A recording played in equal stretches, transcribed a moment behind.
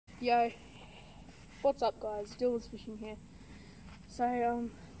Yo, what's up guys, Dill's Fishing here. So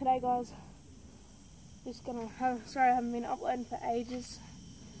today guys, just gonna sorry I haven't been uploading for ages.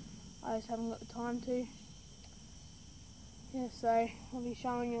 I just haven't got the time to. Yeah, so I'll be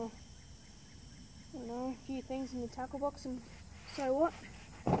showing you, a few things in the tackle box and so what.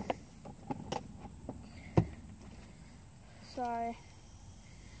 So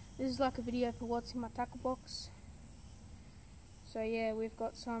this is like a video for what's in my tackle box. So yeah, we've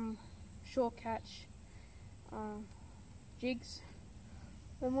got some short catch jigs,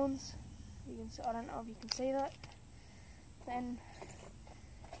 them ones. You can see, I don't know if you can see that. Then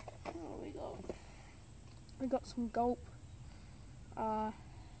what we got? We got some gulp 8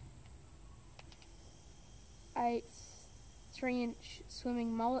 3-inch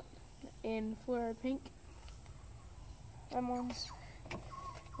swimming mullet in fluoro pink. Them ones.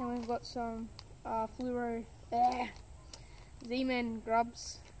 And we've got some fluoro Z-Man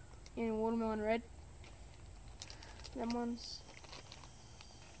grubs in watermelon red. Them ones.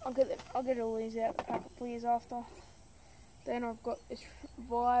 I'll get all these out the packet for you after. Then I've got this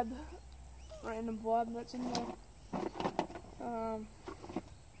random vibe that's in there.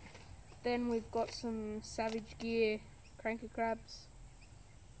 Then we've got some Savage Gear cranker crabs,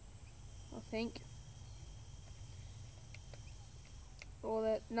 I think. Or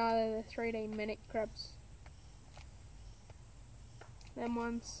they're the 3D Menic crabs. Them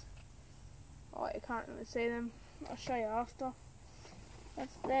ones. Oh, you can't really see them. I'll show you after.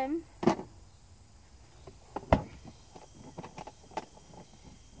 That's them.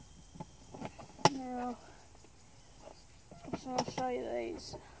 Now, I'll show you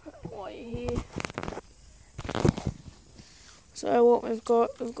these while you're here. So what we've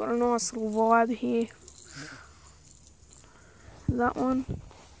got a nice little vibe here. That one.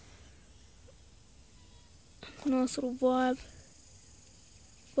 Nice little vibe.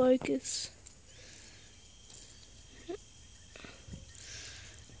 Focus.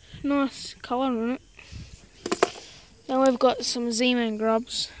 Nice colour on it. Now we've got some Z-Man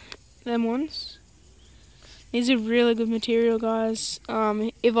grubs. Them ones. These are really good material, guys.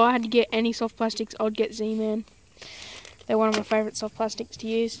 If I had to get any soft plastics, I'd get Z-Man. They're one of my favourite soft plastics to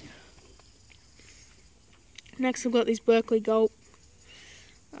use. Next I've got this Berkeley Gulp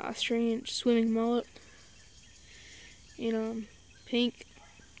 3-inch swimming mullet in pink,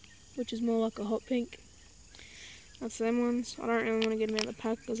 which is more like a hot pink. That's them ones. I don't really want to get them out of the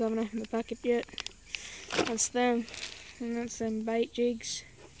pack because I haven't opened the packet yet. That's them. And that's them bait jigs.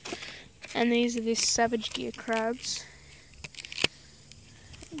 And these are this Savage Gear crabs.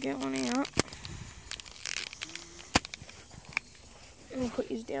 Get one out. I'll put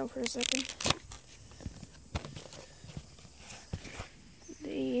these down for a second.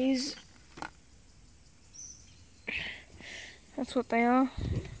 These. That's what they are.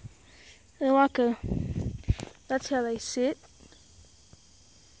 They're like that's how they sit.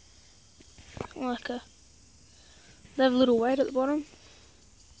 They have a little weight at the bottom.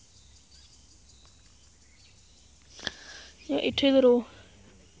 You got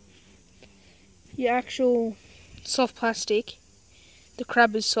your actual soft plastic. The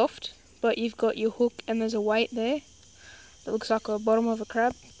crab is soft, but you've got your hook and there's a weight there that looks like a bottom of a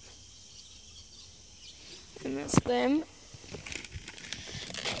crab. And that's them.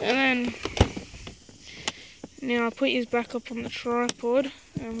 And then now I'll put these back up on the tripod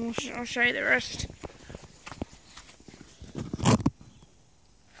and I'll show you the rest.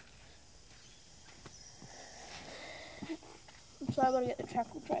 So I've got to get the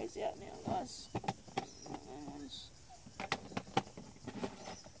tackle trays out now, guys.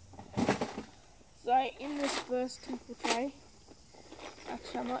 So in this first tackle tray,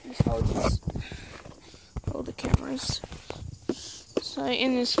 actually I might just hold the cameras. So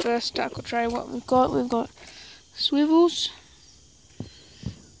in this first tackle tray, what we've got swivels.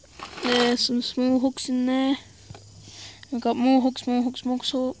 There's some small hooks in there. We've got more hooks,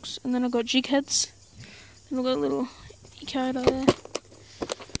 and then I've got jig heads. And I've got a little ecoder there.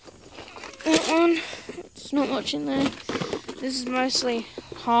 That one, it's not much in there. This is mostly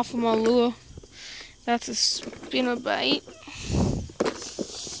half of my lure. That's a spinner bait.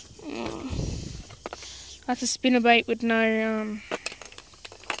 That's a spinner bait with no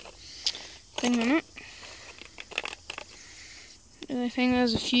thing on it. I think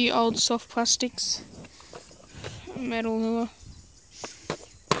there's a few old soft plastics. Metal lure.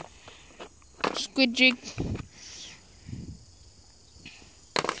 Squid jig.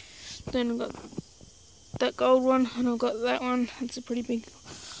 Then I've got that gold one, and I've got that one. It's a pretty big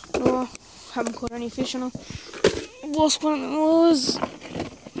lure. Haven't caught any fish on it. Lost one of the lures.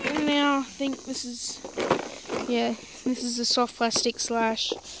 And now I think this is yeah, this is a soft plastic /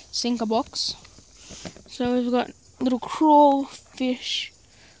 sinker box. So we've got little crayfish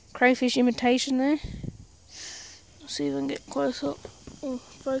imitation there. Let's see if I can get close up or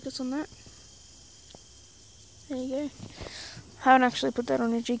focus on that. There you go. Haven't actually put that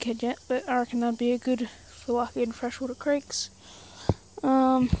on a jig head yet, but I reckon that'd be a good for like in freshwater creeks.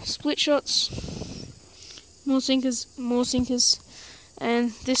 Split shots, more sinkers,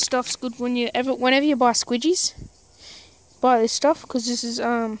 and this stuff's good whenever you buy squidgies. Buy this stuff because this is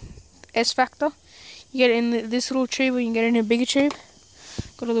S factor. You get it in this little tube, or you can get it in a bigger tube.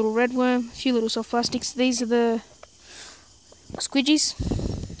 Got a little red worm, a few little soft plastics. These are the squidgies.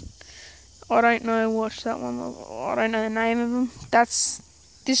 I don't know what's that one. I don't know the name of them. This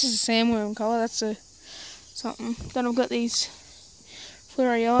is a sandworm colour. That's a something. Then I've got these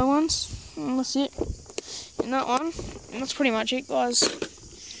fluoro yellow ones. And that's it. And that one. And that's pretty much it, guys.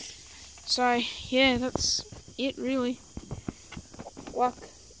 So yeah, that's it really. Like,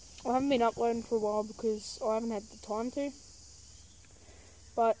 I haven't been uploading for a while because I haven't had the time to.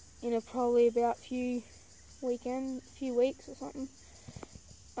 But probably about a few weeks or something.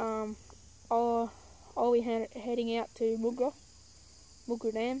 I'll be heading out to Mugger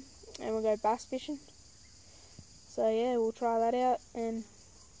Dam, and we'll go bass fishing. So yeah, we'll try that out, and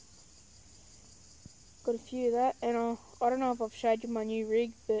got a few of that. And I don't know if I've showed you my new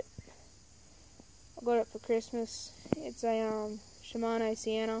rig, but I got it for Christmas. It's a Shimano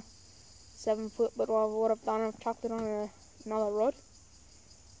Sienna 7-foot, but what I've done, I've chucked it on another rod.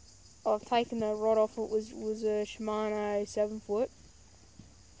 I've taken the rod off. It was a Shimano 7-foot.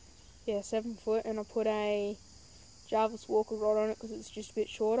 Yeah, 7-foot, and I put a Jarvis Walker rod on it because it's just a bit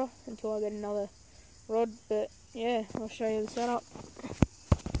shorter until I get another rod. But yeah, I'll show you the setup.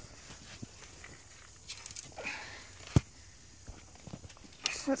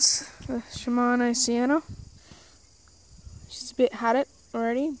 That's the Shimano Sienna. She's a bit had it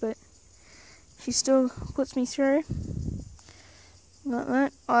already, but she still puts me through. Like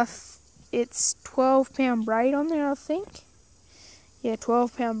that. It's 12-pound braid on there, I think. Yeah,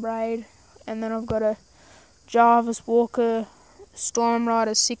 12-pound braid, and then I've got a Jarvis Walker Storm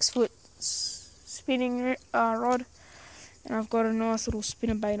Rider 6-foot spinning rod, and I've got a nice little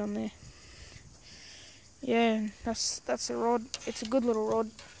spinner bait on there. Yeah, that's a rod. It's a good little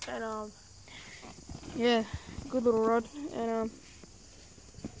rod, and yeah, good little rod, and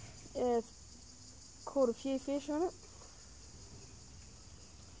yeah, caught a few fish on it.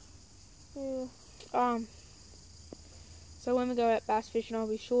 Yeah. So when we go out bass fishing, I'll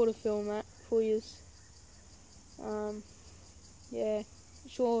be sure to film that for you. Yeah,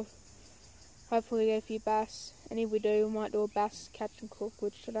 sure. Hopefully we get a few bass, and if we do, we might do a bass catch and cook,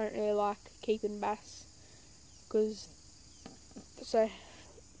 which I don't really like keeping bass, because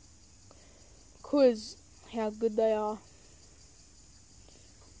how good they are.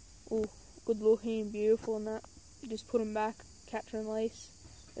 Ooh, good looking and beautiful and that. You just put them back, catch and release.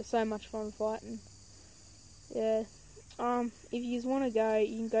 They're so much fun fighting. Yeah. If you want to go,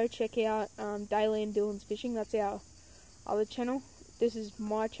 you can go check out Daly and Dylan's Fishing. That's our other channel. This is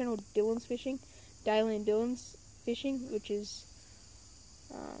my channel, Dylan's Fishing. Daly and Dylan's Fishing, which is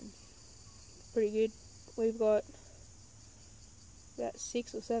pretty good. We've got about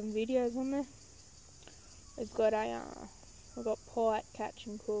 6 or 7 videos on there. We've got we've got pike catch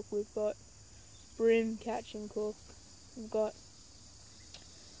and cook. We've got brim catch and cook. We've got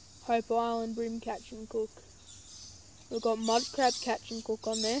Hope Island brim catch and cook. We've got mud crab catch and cook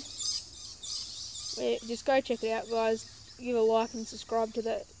on there. Yeah, just go check it out, guys. Give a like and subscribe to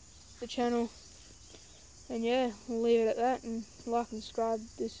the channel. And yeah, we'll leave it at that, and like and subscribe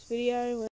this video.